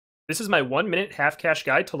This is my 1-minute half cash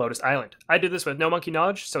guide to Lotus Island. I did this with no monkey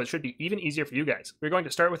knowledge, so it should be even easier for you guys. We're going to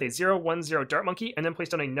start with a 0-1-0 dart monkey and then place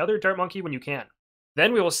down another dart monkey when you can.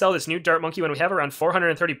 Then we will sell this new dart monkey when we have around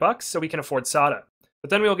 430 bucks so we can afford Sauda.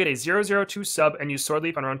 But then we will get a 0-0-2 sub and use Sword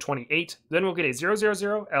Leap on around 28. Then we'll get a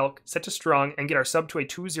 0-0-0 Elk set to strong and get our sub to a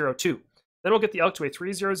 2-0-2. Then we'll get the Elk to a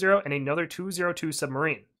 3-0-0 and another 2-0-2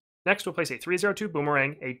 submarine. Next we'll place a 3-0-2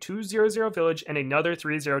 Boomerang, a 2-0-0 village, and another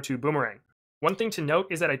 3-0-2 Boomerang. One thing to note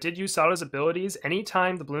is that I did use Sauda's abilities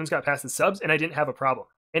anytime the balloons got past the subs and I didn't have a problem.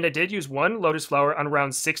 And I did use one Lotus Flower on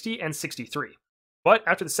rounds 60 and 63. But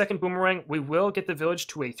after the second Boomerang, we will get the village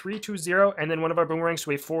to a 3-2-0 and then one of our Boomerangs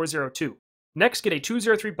to a 4-0-2. Next, get a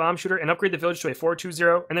 2-0-3 Bomb Shooter and upgrade the village to a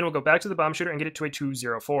 4-2-0, and then we'll go back to the Bomb Shooter and get it to a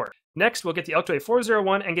 2-0-4. Next, we'll get the Elk to a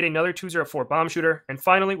 4-0-1 and get another 2-0-4 Bomb Shooter, and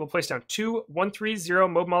finally, we'll place down two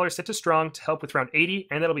 1-3-0 Mob Maulers set to strong to help with round 80,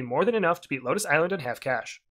 and that'll be more than enough to beat Lotus Island on half cash.